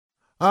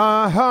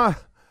Uh-huh.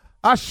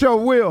 I sure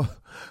will.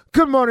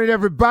 Good morning,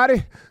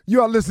 everybody.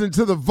 You are listening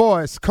to The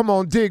Voice. Come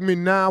on, dig me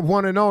now.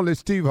 One and only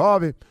Steve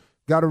Harvey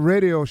got a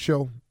radio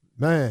show.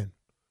 Man,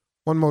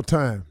 one more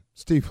time.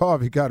 Steve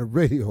Harvey got a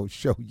radio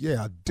show.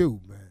 Yeah, I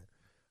do, man.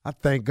 I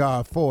thank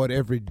God for it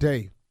every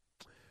day.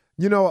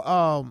 You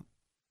know,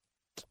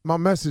 my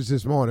message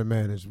this morning,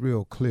 man, is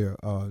real clear.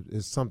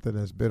 It's something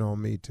that's been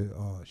on me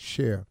to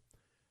share.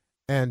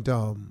 And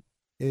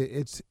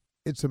it's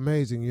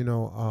amazing, you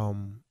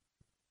know.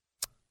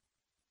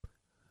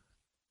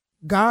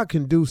 God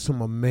can do some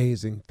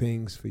amazing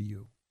things for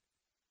you.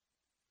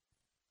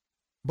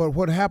 But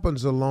what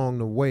happens along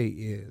the way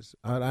is,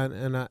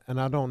 and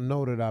I don't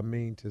know that I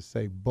mean to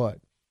say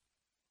but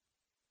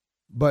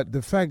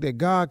the fact that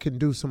God can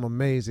do some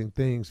amazing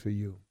things for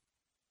you,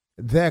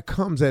 there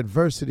comes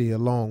adversity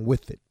along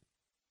with it.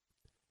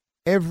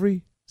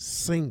 Every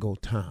single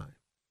time.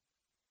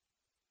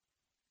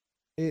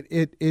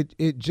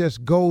 It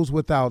just goes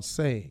without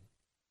saying.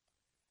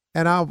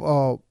 And I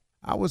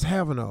was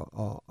having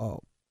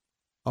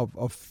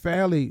a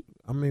fairly,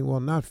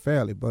 not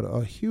fairly, but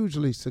a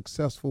hugely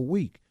successful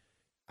week.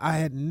 I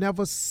had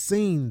never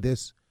seen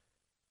this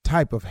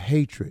type of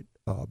hatred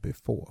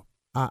before.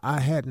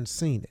 I hadn't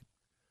seen it.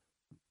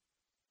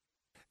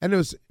 And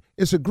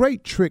it's a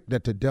great trick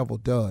that the devil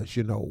does,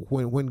 you know,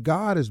 when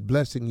God is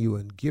blessing you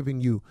and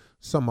giving you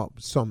some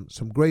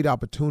great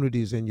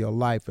opportunities in your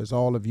life, as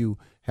all of you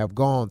have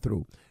gone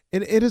through.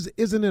 And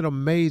isn't it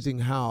amazing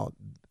how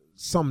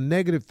some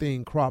negative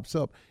thing crops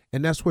up,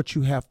 and that's what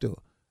you have to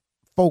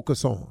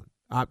focus on.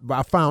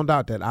 I found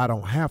out that I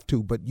don't have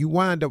to, but you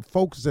wind up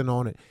focusing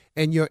on it,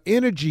 and your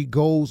energy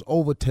goes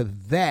over to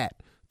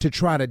that to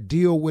try to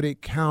deal with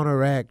it,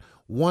 counteract,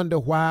 wonder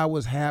why it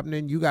was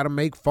happening. You got to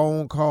make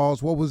phone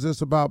calls. What was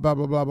this about? Blah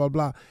blah blah blah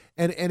blah.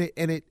 And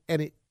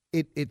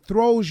it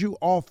throws you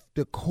off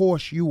the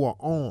course you are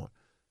on.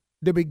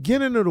 The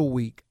beginning of the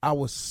week, I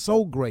was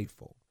so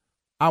grateful.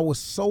 I was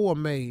so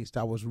amazed.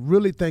 I was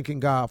really thanking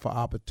God for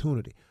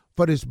opportunity.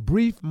 For this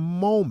brief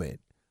moment,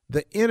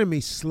 the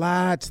enemy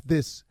slides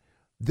this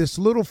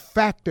little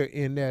factor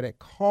in there that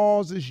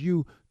causes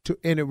you to,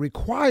 and it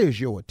requires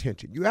your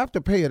attention. You have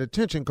to pay it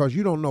attention because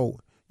you don't know.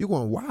 You're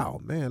going, wow,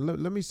 man,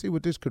 let me see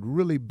what this could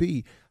really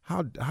be.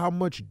 How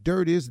much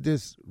dirt is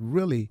this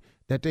really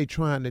that they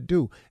trying to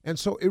do? And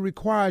so it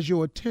requires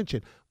your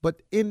attention.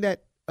 But in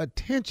that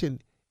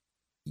attention,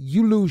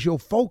 you lose your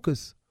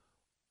focus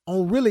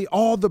on really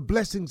all the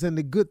blessings and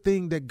the good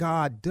thing that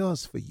God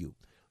does for you.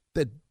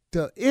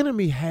 The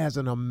enemy has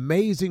an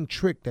amazing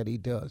trick that he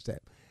does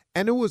that.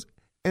 And it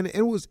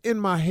was in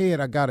my head,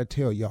 I got to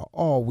tell y'all,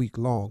 all week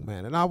long,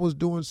 man. And I was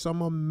doing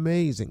some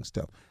amazing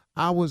stuff.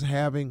 I was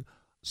having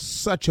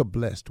such a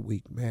blessed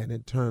week, man,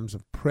 in terms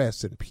of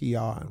press and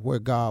PR and where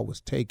God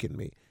was taking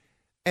me.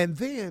 And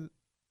then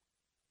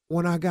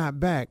when I got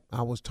back,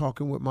 I was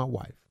talking with my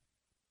wife.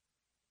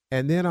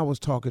 And then I was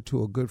talking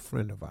to a good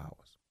friend of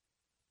ours.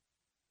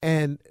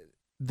 And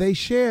they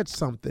shared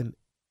something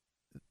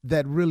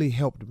that really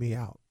helped me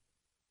out.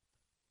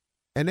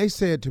 And they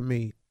said to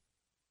me,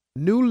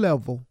 new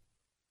level,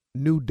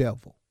 new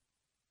devil.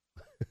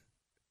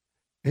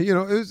 And, you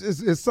know,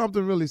 it's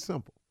something really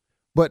simple.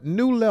 But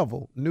new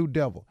level, new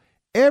devil.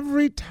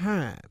 Every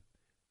time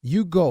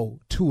you go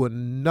to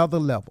another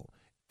level,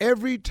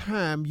 every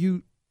time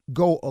you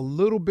go a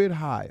little bit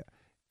higher,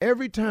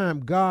 every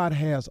time God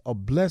has a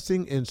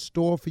blessing in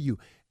store for you,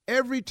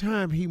 every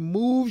time he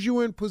moves you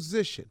in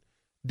position,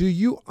 do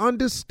you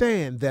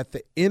understand that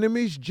the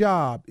enemy's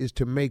job is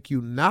to make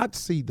you not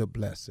see the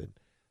blessing,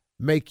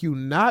 make you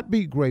not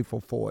be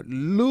grateful for it,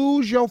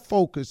 lose your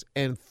focus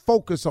and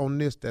focus on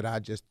this that I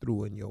just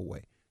threw in your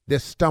way,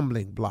 this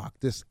stumbling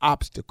block, this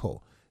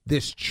obstacle,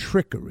 this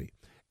trickery.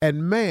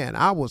 And man,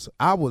 I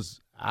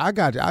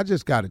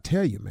just got to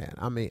tell you, man,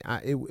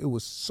 it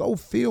was so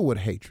filled with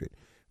hatred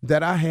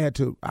that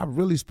I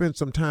really spent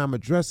some time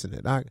addressing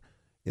it. I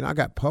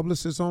got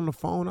publicists on the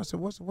phone. I said,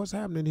 what's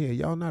happening here?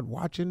 Y'all not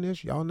watching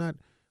this? Y'all not,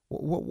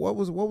 what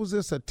was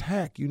this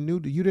attack? You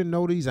didn't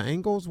know these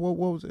angles? What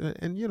was it?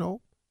 And you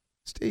know,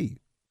 Steve,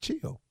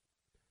 chill.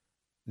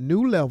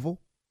 New level,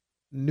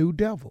 new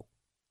devil.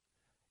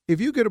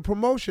 If you get a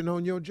promotion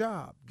on your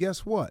job,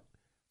 guess what?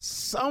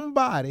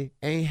 Somebody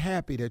ain't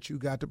happy that you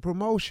got the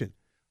promotion.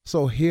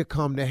 So here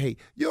come the hate.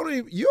 You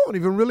don't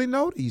even really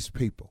know these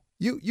people.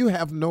 You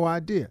have no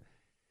idea.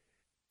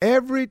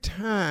 Every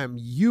time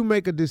you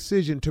make a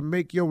decision to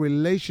make your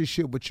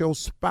relationship with your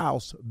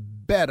spouse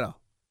better,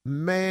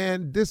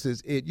 man, this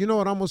is it. You know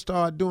what I'm going to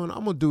start doing?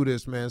 I'm going to do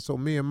this, man, so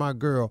me and my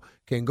girl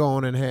can go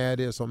on and have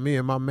this, or me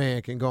and my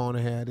man can go on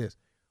and have this.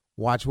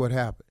 Watch what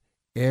happens.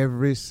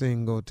 Every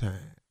single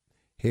time.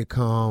 Here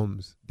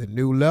comes the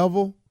new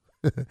level,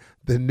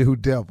 the new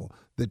devil,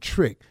 the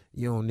trick.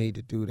 You don't need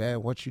to do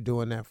that. What you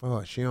doing that for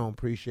her? She don't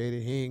appreciate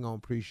it. He ain't going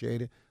to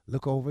appreciate it.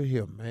 Look over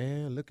here,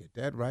 man. Look at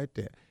that right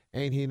there.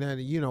 Ain't he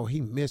nothing? You know, he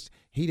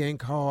didn't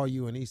call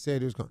you and he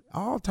said he was going to,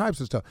 all types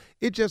of stuff.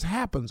 It just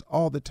happens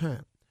all the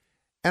time.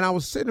 And I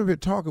was sitting here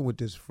talking with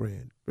this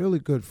friend, really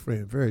good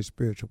friend, very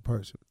spiritual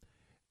person.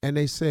 And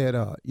they said,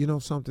 you know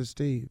something,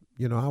 Steve?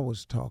 You know, I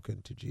was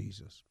talking to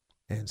Jesus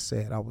and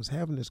said, I was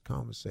having this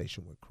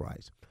conversation with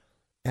Christ.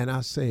 And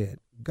I said,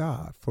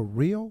 God, for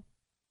real?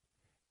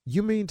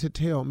 You mean to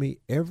tell me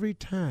every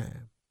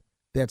time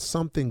that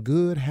something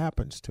good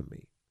happens to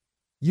me,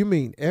 you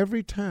mean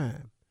every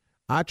time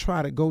I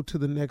try to go to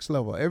the next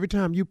level, every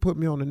time you put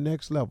me on the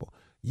next level,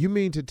 you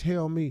mean to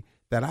tell me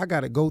that I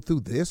got to go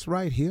through this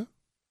right here?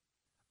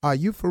 Are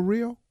you for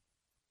real?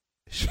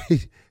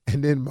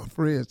 And then my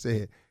friend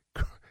said,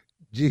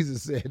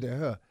 Jesus said to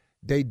her,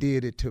 they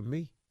did it to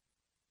me.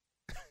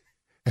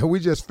 And we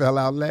just fell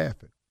out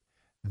laughing.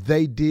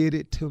 They did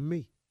it to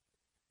me.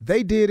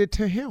 They did it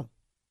to him.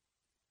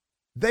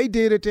 They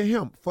did it to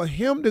him. For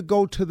him to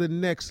go to the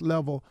next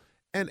level.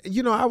 And,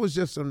 you know, I was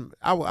just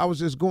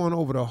going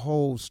over the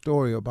whole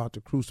story about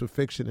the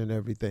crucifixion and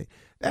everything.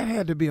 That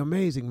had to be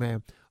amazing,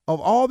 man. Of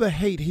all the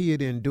hate he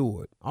had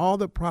endured, all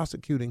the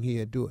prosecuting he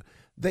had endured,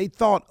 they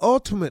thought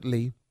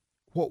ultimately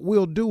what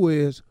we'll do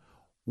is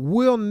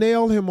we'll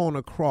nail him on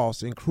a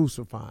cross and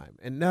crucify him,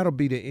 and that'll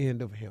be the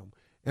end of him.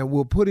 And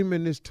we'll put him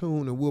in this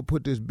tomb, and we'll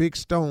put this big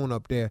stone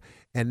up there,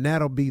 and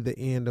that'll be the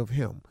end of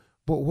him.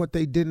 But what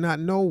they did not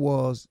know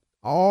was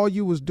all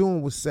you was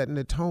doing was setting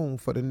the tone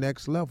for the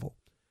next level,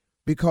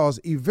 because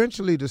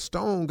eventually the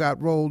stone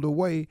got rolled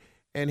away,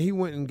 and he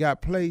went and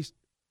got placed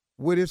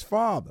with his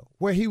Father,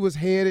 where he was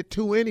headed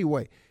to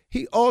anyway.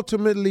 He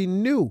ultimately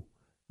knew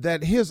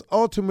that his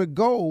ultimate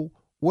goal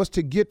was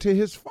to get to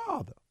his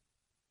Father.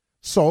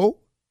 So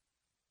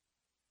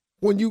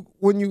when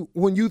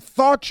you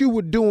thought you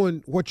were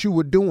doing what you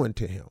were doing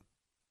to him,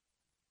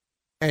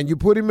 and you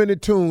put him in the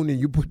tomb and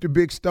you put the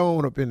big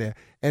stone up in there,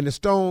 and the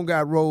stone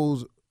got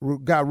rolled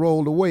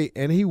away,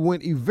 and he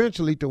went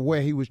eventually to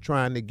where he was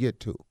trying to get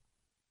to.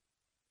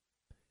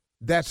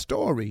 That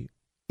story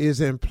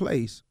is in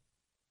place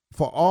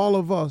for all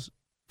of us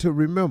to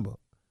remember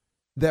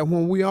that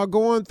when we are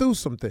going through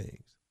some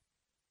things,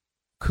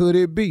 could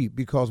it be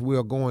because we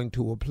are going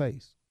to a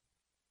place?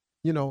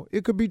 You know,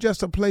 it could be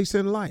just a place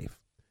in life.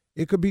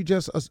 It could be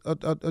just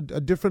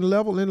a different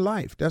level in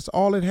life. That's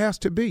all it has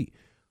to be.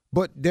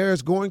 But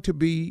there's going to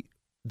be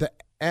the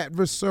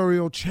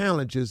adversarial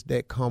challenges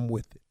that come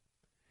with it.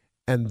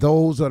 And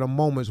those are the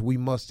moments we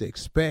must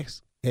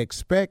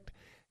expect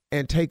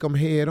and take them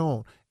head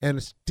on,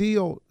 and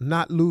still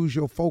not lose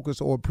your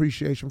focus or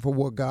appreciation for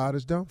what God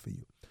has done for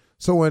you.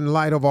 So in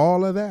light of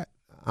all of that,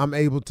 I'm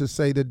able to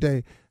say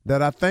today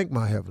that I thank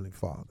my Heavenly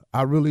Father.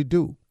 I really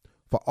do,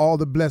 for all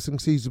the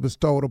blessings he's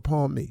bestowed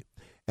upon me.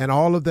 And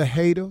all of the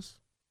haters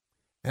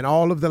and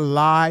all of the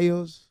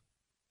liars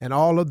and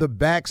all of the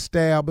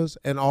backstabbers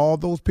and all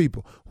those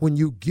people, when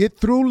you get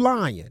through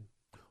lying,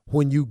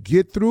 when you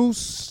get through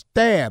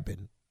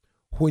stabbing,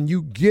 when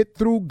you get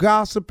through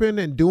gossiping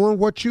and doing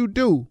what you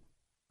do,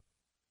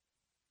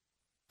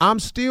 I'm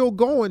still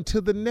going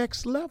to the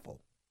next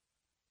level.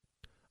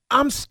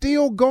 I'm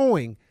still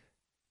going.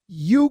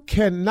 You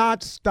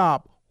cannot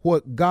stop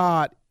what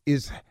God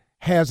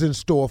has in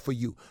store for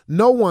you.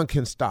 No one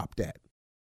can stop that.